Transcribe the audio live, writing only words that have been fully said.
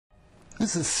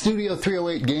This is Studio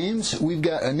 308 Games. We've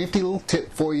got a nifty little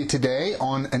tip for you today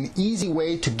on an easy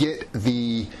way to get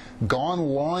the Gone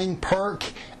Lawing perk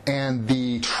and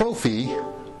the trophy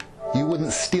You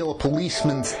Wouldn't Steal a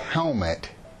Policeman's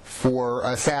Helmet for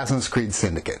Assassin's Creed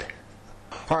Syndicate.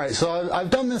 Alright, so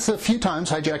I've done this a few times,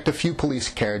 hijacked a few police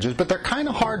carriages, but they're kind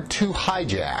of hard to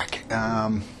hijack.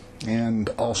 And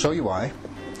I'll show you why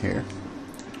here.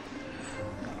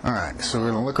 Alright, so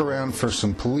we're going to look around for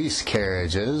some police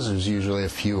carriages. There's usually a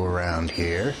few around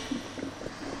here.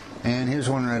 And here's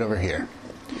one right over here.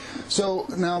 So,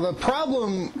 now the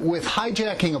problem with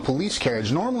hijacking a police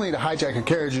carriage, normally to hijack a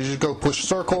carriage you just go push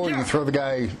circle and you throw the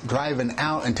guy driving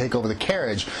out and take over the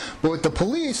carriage. But with the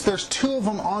police, there's two of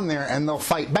them on there and they'll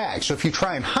fight back. So if you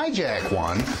try and hijack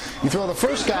one, you throw the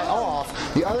first guy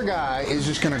off, the other guy is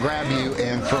just going to grab you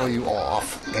and throw you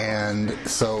off. And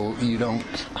so you don't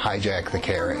hijack the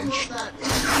carriage.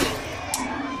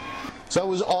 So it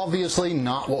was obviously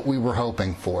not what we were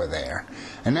hoping for there.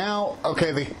 And now,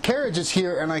 okay, the carriage is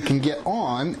here and I can get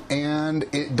on, and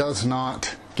it does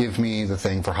not give me the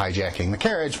thing for hijacking the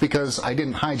carriage because I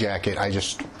didn't hijack it, I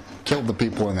just killed the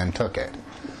people and then took it.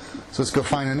 So let's go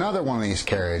find another one of these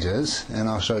carriages and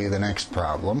I'll show you the next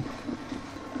problem.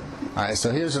 Alright,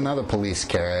 so here's another police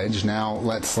carriage. Now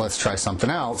let's try something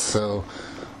else. So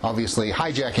obviously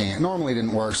hijacking it normally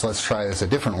didn't work, so let's try this a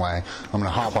different way. I'm going to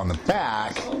hop on the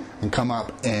back and come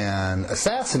up and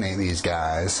assassinate these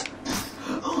guys.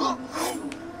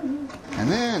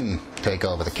 And then take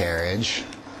over the carriage.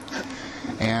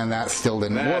 And that still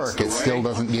didn't work. It still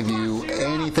doesn't give you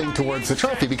anything towards the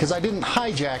trophy because I didn't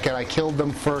hijack it. I killed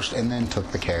them first and then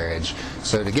took the carriage.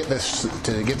 So to get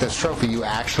this trophy, you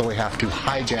actually have to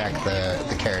hijack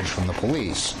the carriage from the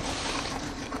police.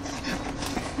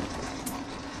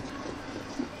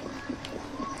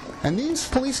 And these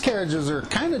police carriages are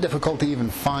kind of difficult to even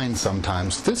find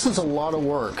sometimes. This is a lot of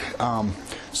work.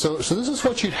 So this is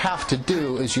what you'd have to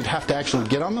do, is you'd have to actually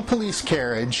get on the police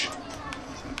carriage,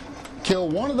 kill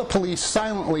one of the police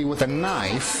silently with a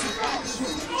knife,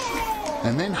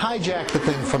 and then hijack the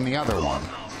thing from the other one.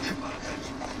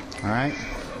 Alright?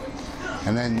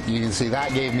 And then you can see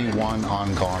that gave me one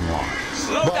on Gone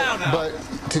Lawing. But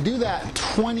to do that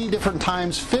 20 different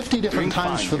times, 50 different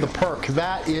times for the perk,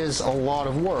 that is a lot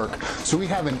of work. So we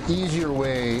have an easier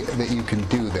way that you can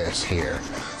do this here.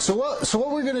 So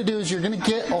what we're going to do is you're going to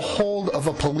get a hold of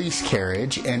a police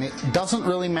carriage, and it doesn't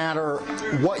really matter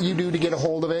what you do to get a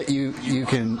hold of it. You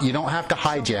don't have to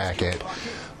hijack it.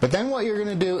 But then what you're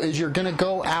going to do is you're going to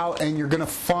go out and you're going to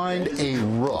find a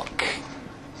rook.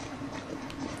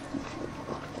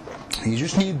 You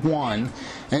just need one,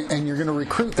 and you're going to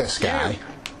recruit this guy,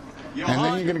 and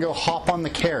then you're going to go hop on the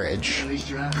carriage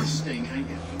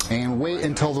and wait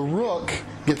until the rook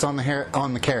gets on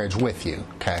the carriage with you.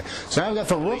 Okay, so now I've got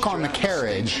the rook on the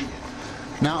carriage.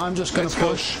 Now I'm just going to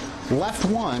push left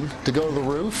 1 to go to the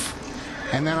roof,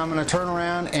 and then I'm going to turn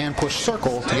around and push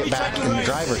circle to get back in the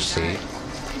driver's seat.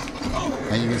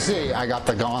 And you can see I got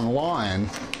the Gone Lawing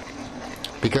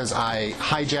because I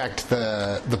hijacked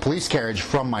the police carriage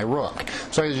from my rook.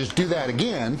 So I can just do that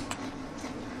again.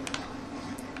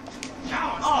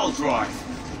 I'll drive.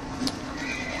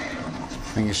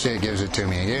 And you see it gives it to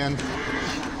me again.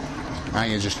 I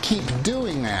can just keep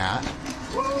doing that.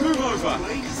 Move over.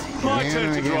 My Again turn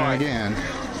and to again drive. and again.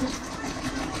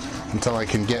 Until I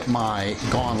can get my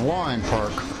Gone Lawing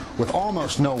perk with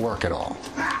almost no work at all.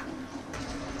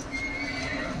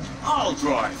 I'll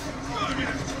drive.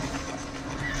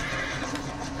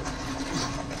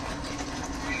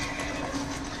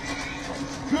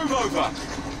 Move over.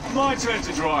 My turn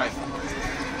to drive.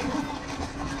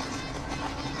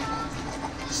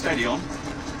 Steady on.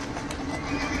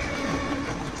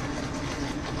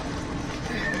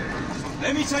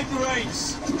 Let me take the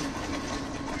reins.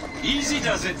 Easy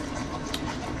does it.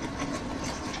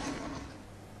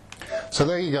 So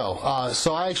there you go.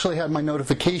 So I actually had my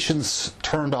notifications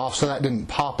turned off, so that didn't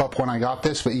pop up when I got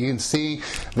this, but you can see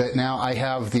that now I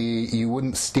have the You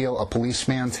Wouldn't Steal a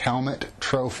Policeman's Helmet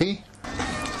trophy.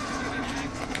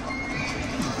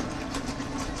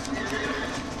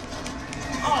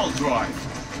 I'll drive.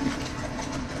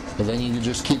 But then you can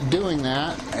just keep doing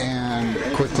that and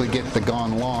quickly get the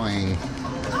Gone Lawing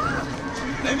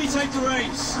Let me take the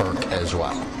reins. perk as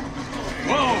well.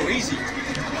 Whoa, easy.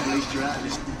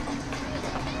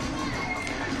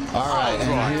 Alright,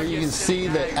 and here you can see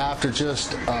that after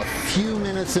just a few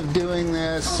minutes of doing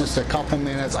this, just a couple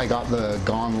minutes, I got the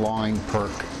Gone Lawing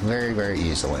perk very, very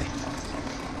easily.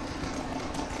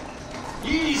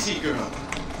 Easy, girl.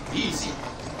 Easy.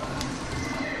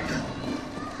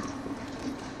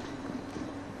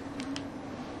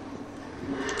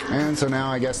 And so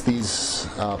now I guess these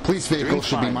police vehicles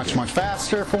should be much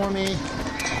faster for me.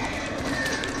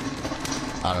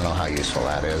 I don't know how useful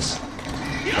that is.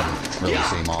 Doesn't really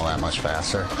seem all that much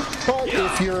faster. But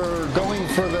if you're going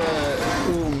for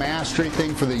the mastery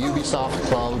thing for the Ubisoft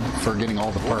Club for getting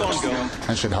all the perks,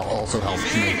 that should also help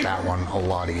make that one a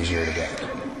lot easier to get.